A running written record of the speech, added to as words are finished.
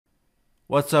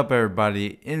What's up,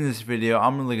 everybody? In this video,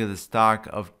 I'm going to look at the stock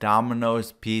of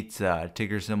Domino's Pizza,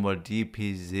 ticker symbol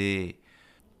DPZ.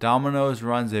 Domino's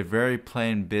runs a very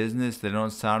plain business. They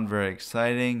don't sound very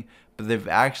exciting, but they've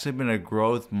actually been a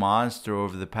growth monster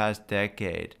over the past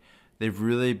decade. They've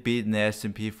really beaten the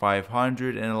S&P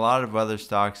 500 and a lot of other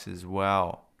stocks as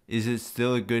well. Is it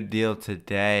still a good deal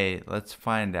today? Let's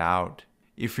find out.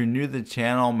 If you're new to the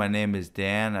channel, my name is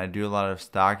Dan. I do a lot of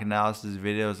stock analysis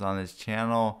videos on this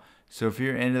channel. So if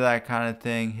you're into that kind of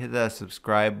thing, hit that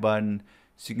subscribe button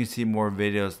so you can see more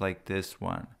videos like this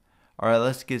one. Alright,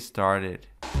 let's get started.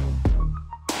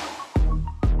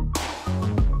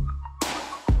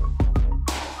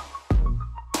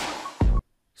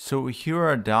 So here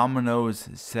are Domino's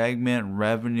segment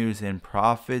revenues and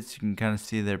profits. You can kind of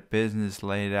see their business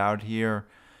laid out here.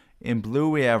 In blue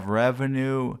we have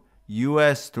revenue.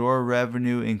 US store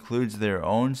revenue includes their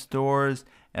own stores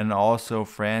and also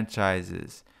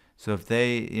franchises. So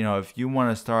if you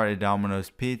want to start a Domino's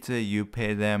Pizza, you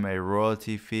pay them a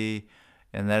royalty fee,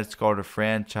 and that's called a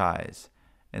franchise.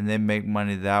 And they make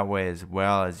money that way as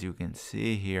well, as you can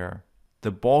see here.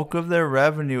 The bulk of their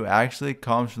revenue actually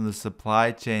comes from the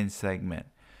supply chain segment.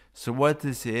 So what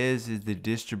this is the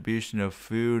distribution of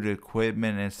food,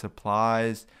 equipment, and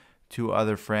supplies to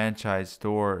other franchise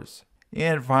stores.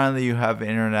 And finally, you have the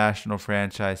international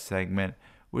franchise segment,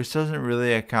 which doesn't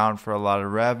really account for a lot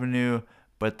of revenue,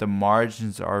 but the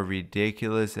margins are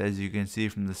ridiculous, as you can see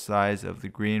from the size of the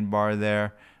green bar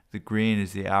there. The green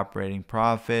is the operating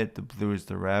profit, the blue is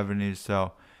the revenue,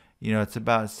 so it's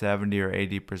about 70 or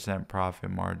 80%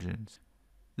 profit margins.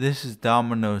 This is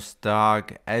Domino's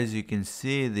stock. As you can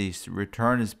see, the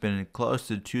return has been close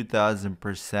to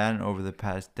 2,000% over the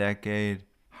past decade.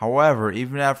 However,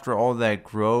 even after all that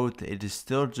growth, it is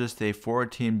still just a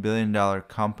 $14 billion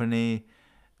company.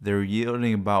 They're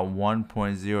yielding about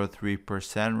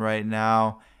 1.03% right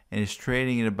now and is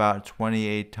trading at about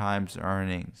 28 times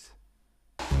earnings.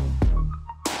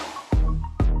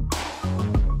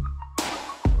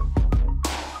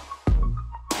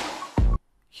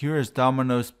 Here is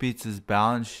Domino's Pizza's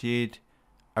balance sheet.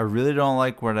 I really don't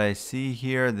like what I see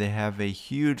here. They have a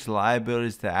huge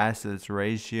liabilities-to-assets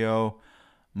ratio.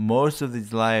 Most of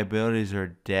these liabilities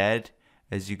are debt,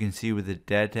 as you can see with the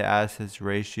debt-to-assets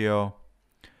ratio.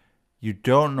 You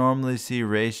don't normally see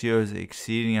ratios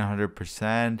exceeding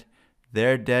 100%.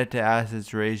 Their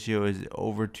debt-to-assets ratio is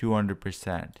over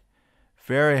 200%.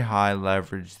 Very high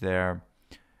leverage there.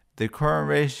 The current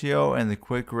ratio and the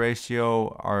quick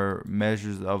ratio are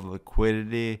measures of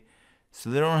liquidity,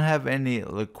 so they don't have any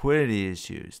liquidity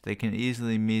issues. They can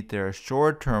easily meet their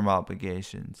short-term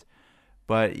obligations.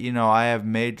 But, I have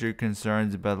major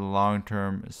concerns about the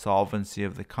long-term solvency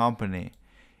of the company.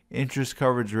 Interest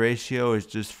coverage ratio is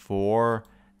just 4.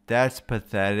 That's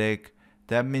pathetic.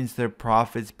 That means their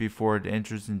profits before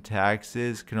interest and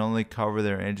taxes can only cover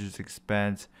their interest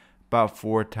expense about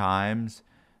 4 times.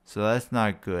 So that's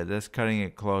not good. That's cutting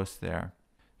it close there.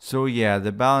 So yeah,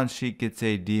 the balance sheet gets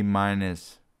a D-.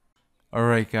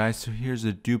 Alright guys, so here's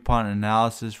a DuPont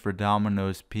analysis for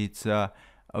Domino's Pizza.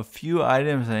 A few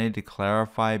items I need to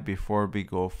clarify before we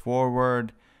go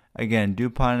forward. Again,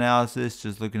 DuPont analysis,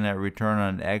 just looking at return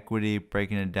on equity,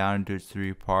 breaking it down into its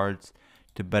 3 parts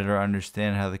to better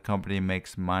understand how the company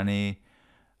makes money.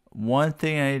 One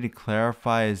thing I need to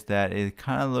clarify is that it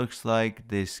kind of looks like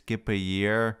they skip a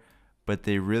year, but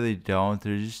they really don't.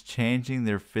 They're just changing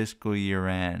their fiscal year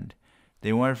end.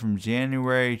 They went from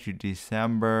January to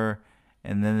December,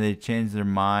 and then they changed their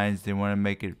minds. They want to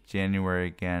make it January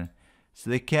again. So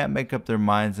they can't make up their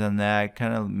minds on that. It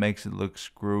kind of makes it look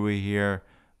screwy here.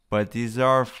 But these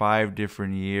are 5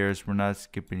 different years. We're not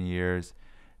skipping years.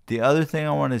 The other thing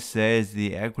I want to say is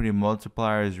the equity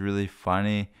multiplier is really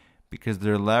funny because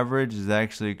their leverage is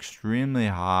actually extremely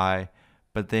high,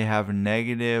 but they have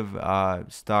negative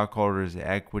stockholders'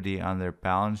 equity on their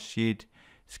balance sheet.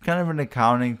 It's kind of an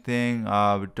accounting thing,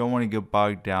 but don't want to get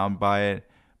bogged down by it.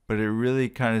 But it really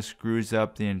kind of screws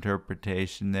up the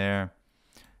interpretation there.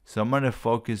 So I'm going to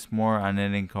focus more on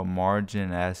net income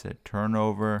margin, asset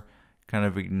turnover. Kind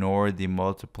of ignore the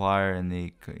multiplier and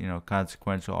the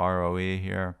consequential ROE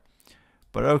here.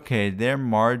 But okay, their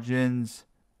margins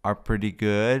are pretty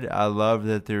good. I love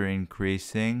that they're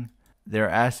increasing. Their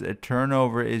asset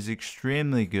turnover is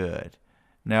extremely good.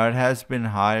 Now it has been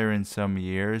higher in some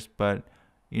years, but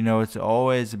it's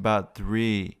always about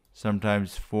 3,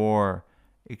 sometimes 4.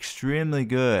 Extremely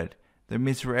good. That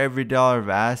means for every dollar of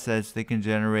assets, they can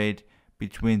generate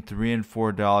between $3 and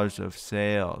 $4 of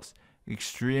sales.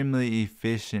 Extremely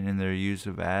efficient in their use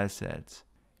of assets.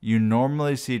 You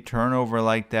normally see turnover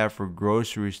like that for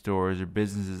grocery stores or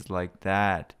businesses like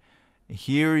that.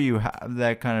 Here you have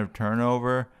that kind of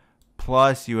turnover,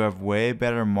 plus you have way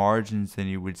better margins than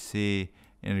you would see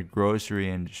in the grocery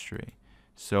industry.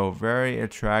 So very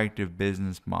attractive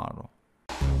business model.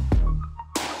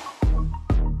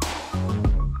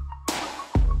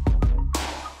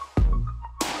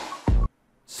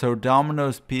 So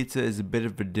Domino's Pizza is a bit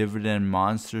of a dividend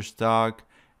monster stock.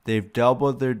 They've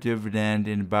doubled their dividend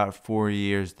in about 4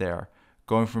 years there,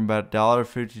 going from about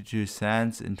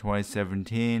 $1.52 in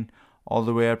 2017 all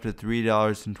the way up to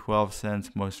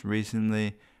 $3.12 most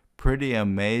recently. Pretty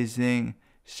amazing.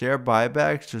 Share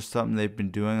buybacks are something they've been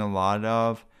doing a lot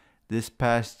of. This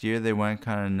past year they went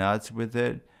kind of nuts with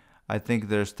it. I think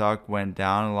their stock went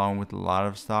down along with a lot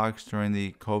of stocks during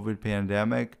the COVID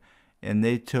pandemic, and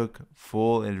they took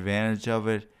full advantage of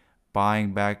it,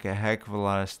 buying back a heck of a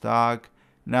lot of stock.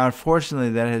 Now, unfortunately,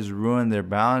 that has ruined their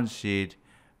balance sheet.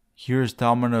 Here's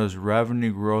Domino's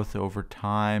revenue growth over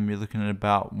time. You're looking at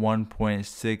about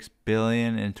 $1.6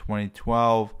 billion in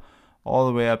 2012, all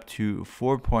the way up to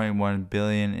 $4.1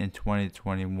 billion in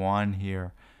 2021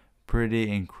 here. Pretty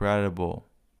incredible.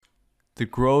 The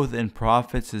growth in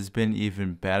profits has been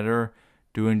even better,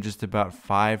 doing just about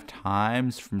 5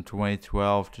 times from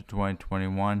 2012 to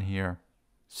 2021 here.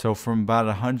 So from about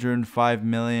 105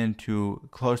 million to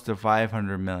close to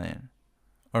 500 million.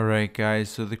 Alright guys,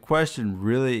 so the question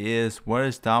really is, what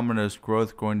is Domino's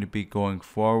growth going to be going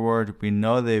forward? We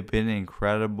know they've been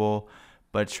incredible,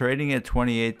 but trading at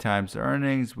 28 times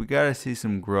earnings, we got to see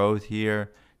some growth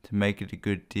here to make it a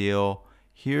good deal.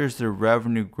 Here's the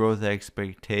revenue growth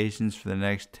expectations for the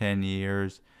next 10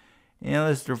 years.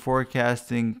 Analysts are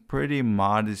forecasting pretty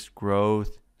modest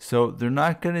growth. So they're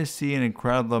not going to see an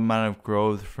incredible amount of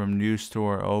growth from new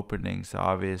store openings,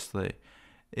 obviously.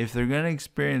 If they're going to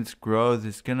experience growth,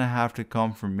 it's going to have to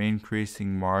come from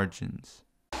increasing margins.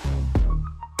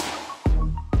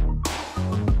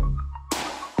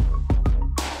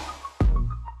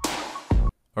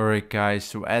 Alright guys,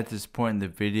 so at this point in the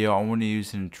video, I want to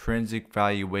use an intrinsic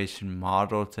valuation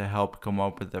model to help come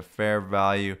up with a fair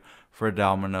value for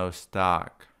Domino's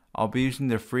stock. I'll be using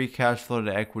the free cash flow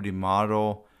to equity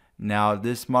model. Now,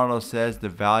 this model says the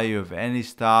value of any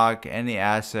stock, any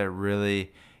asset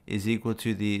really, is equal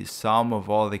to the sum of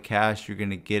all the cash you're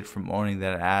going to get from owning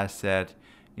that asset,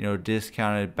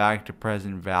 discounted back to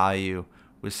present value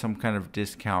with some kind of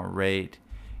discount rate.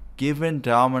 Given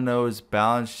Domino's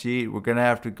balance sheet, we're going to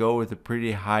have to go with a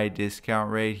pretty high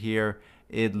discount rate here,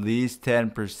 at least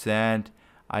 10%.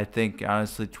 I think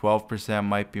honestly 12%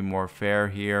 might be more fair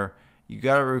here. You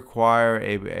got to require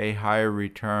a higher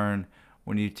return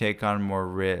when you take on more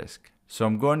risk. So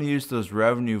I'm going to use those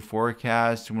revenue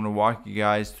forecasts. I'm going to walk you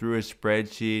guys through a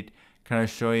spreadsheet, kind of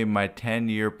show you my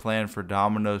 10-year plan for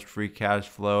Domino's free cash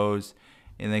flows,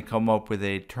 and then come up with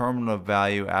a terminal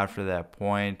value after that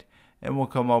point, and we'll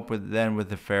come up with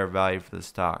a fair value for the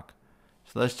stock.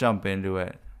 So let's jump into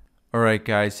it. Alright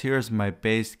guys, here's my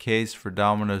base case for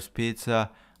Domino's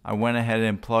Pizza. I went ahead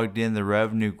and plugged in the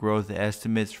revenue growth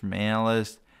estimates from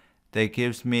analysts. That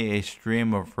gives me a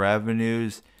stream of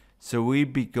revenues. So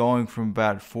we'd be going from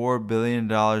about $4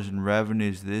 billion in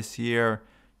revenues this year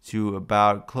to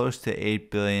about close to $8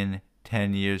 billion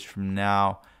 10 years from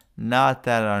now. Not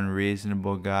that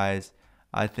unreasonable, guys.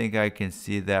 I think I can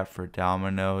see that for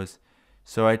Domino's.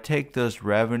 So I take those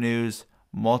revenues,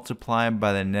 multiply them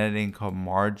by the net income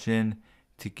margin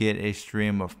to get a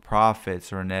stream of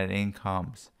profits or net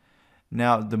incomes.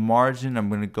 Now the margin, I'm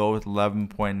going to go with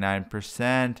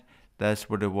 11.9%. That's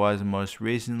what it was most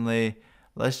recently.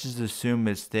 Let's just assume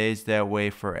it stays that way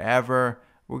forever.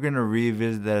 We're going to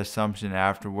revisit that assumption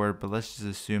afterward, but let's just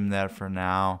assume that for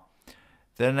now.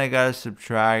 Then I got to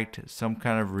subtract some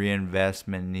kind of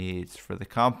reinvestment needs for the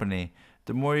company.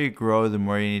 The more you grow, the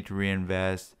more you need to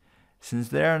reinvest. Since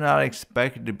they are not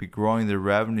expected to be growing their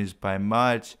revenues by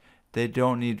much, they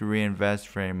don't need to reinvest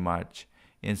very much.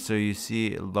 And so you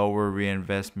see lower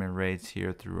reinvestment rates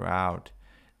here throughout.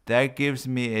 That gives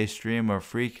me a stream of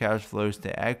free cash flows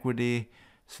to equity.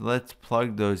 So let's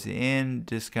plug those in,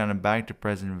 discount them back to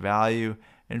present value,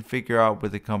 and figure out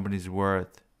what the company's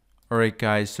worth. Alright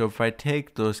guys, so if I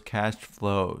take those cash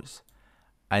flows,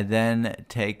 I then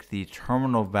take the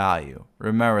terminal value.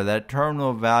 Remember, that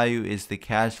terminal value is the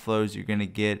cash flows you're going to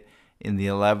get in the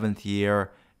 11th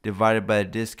year divided by the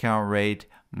discount rate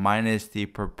minus the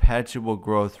perpetual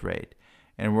growth rate.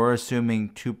 And we're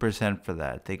assuming 2% for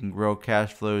that. They can grow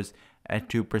cash flows at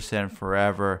 2%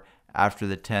 forever after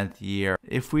the 10th year.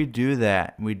 If we do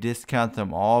that, we discount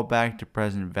them all back to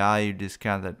present value,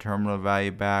 discount that terminal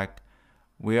value back,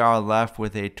 we are left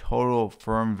with a total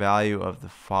firm value of the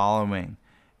following.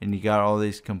 And you got all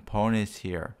these components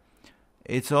here.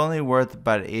 It's only worth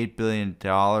about $8 billion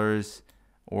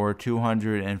or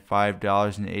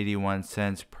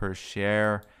 $205.81 per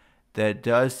share. That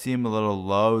does seem a little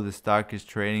low. The stock is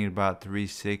trading at about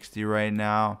 $360 right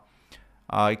now.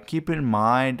 Keep in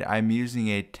mind, I'm using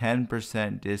a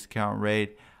 10% discount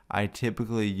rate. I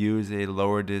typically use a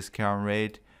lower discount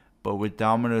rate, but with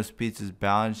Domino's Pizza's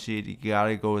balance sheet, you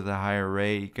gotta go with a higher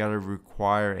rate. You gotta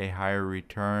require a higher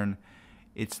return.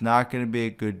 It's not going to be a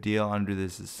good deal under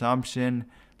this assumption.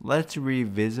 Let's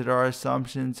revisit our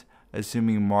assumptions,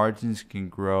 assuming margins can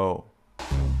grow.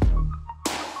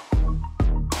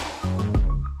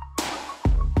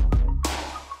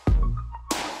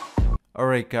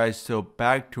 Alright guys, so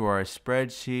back to our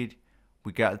spreadsheet.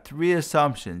 We got three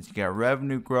assumptions. You got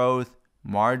revenue growth,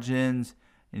 margins,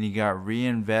 and you got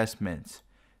reinvestments.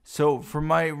 So for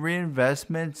my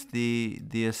reinvestments,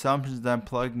 the assumptions that I'm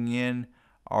plugging in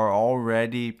are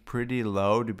already pretty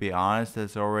low. To be honest,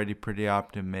 that's already pretty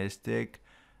optimistic.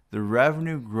 The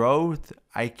revenue growth,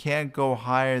 I can't go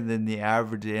higher than the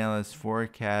average analyst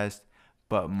forecast,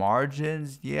 but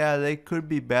margins, yeah, they could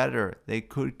be better. They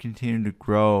could continue to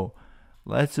grow.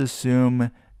 Let's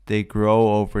assume they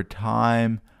grow over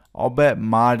time, albeit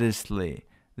modestly.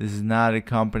 This is not a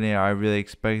company I really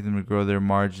expect them to grow their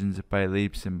margins by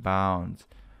leaps and bounds.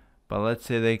 But let's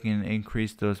say they can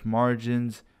increase those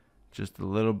margins just a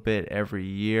little bit every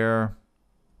year.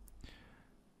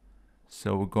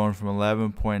 So we're going from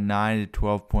 11.9 to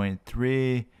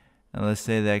 12.3, and let's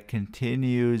say that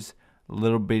continues a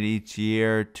little bit each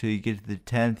year till you get to the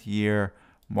 10th year.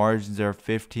 Margins are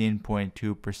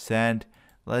 15.2%.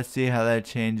 Let's see how that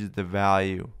changes the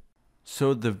value.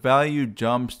 So the value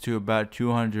jumps to about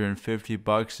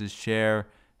 $250 a share.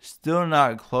 Still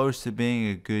not close to being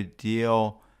a good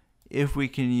deal. If we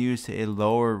can use a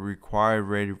lower required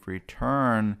rate of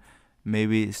return,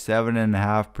 maybe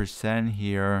 7.5%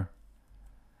 here,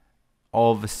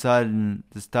 all of a sudden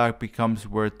the stock becomes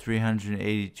worth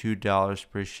 $382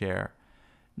 per share.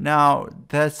 Now,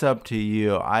 that's up to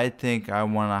you. I think I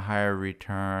want a higher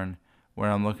return when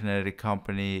I'm looking at a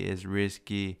company as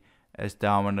risky as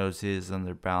Domino's is on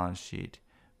their balance sheet.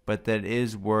 But that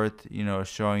is worth,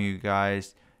 showing you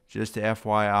guys. Just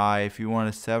FYI, if you want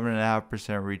a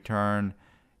 7.5% return,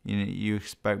 you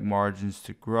expect margins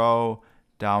to grow,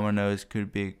 Domino's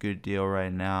could be a good deal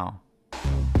right now.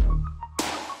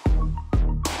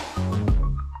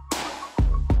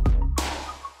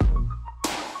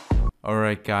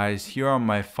 Alright guys, here are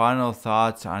my final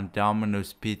thoughts on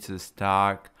Domino's Pizza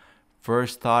stock.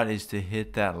 First thought is to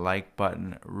hit that like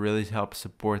button. It really helps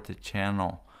support the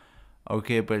channel.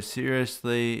 Okay, but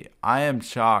seriously, I am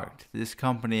shocked. This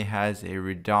company has a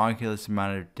ridiculous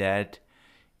amount of debt.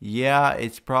 Yeah,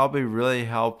 it's probably really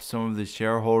helped some of the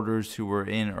shareholders who were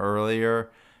in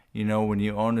earlier. When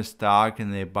you own a stock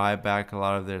and they buy back a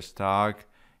lot of their stock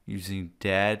using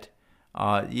debt,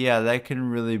 yeah, that can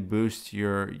really boost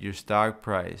your stock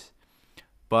price.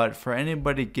 But for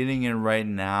anybody getting in right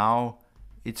now,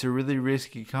 it's a really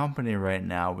risky company right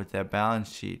now with that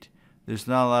balance sheet. There's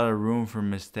not a lot of room for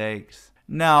mistakes.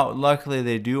 Now, luckily,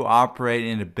 they do operate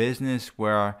in a business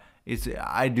where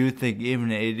I do think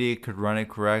even an idiot could run it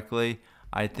correctly.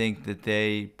 I think that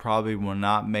they probably will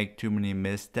not make too many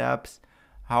missteps.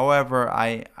 However,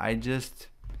 I just,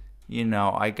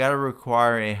 I gotta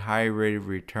require a high rate of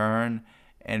return.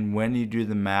 And when you do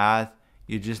the math,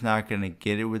 you're just not gonna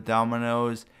get it with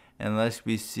Domino's unless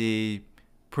we see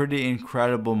pretty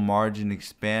incredible margin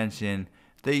expansion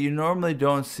that you normally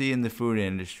don't see in the food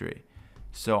industry.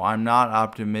 So I'm not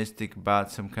optimistic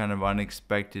about some kind of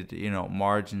unexpected,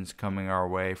 margins coming our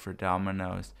way for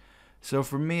Domino's. So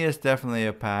for me, it's definitely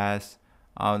a pass.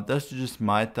 Those are just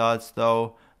my thoughts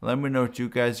though. Let me know what you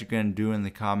guys are going to do in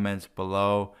the comments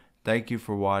below. Thank you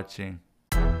for watching.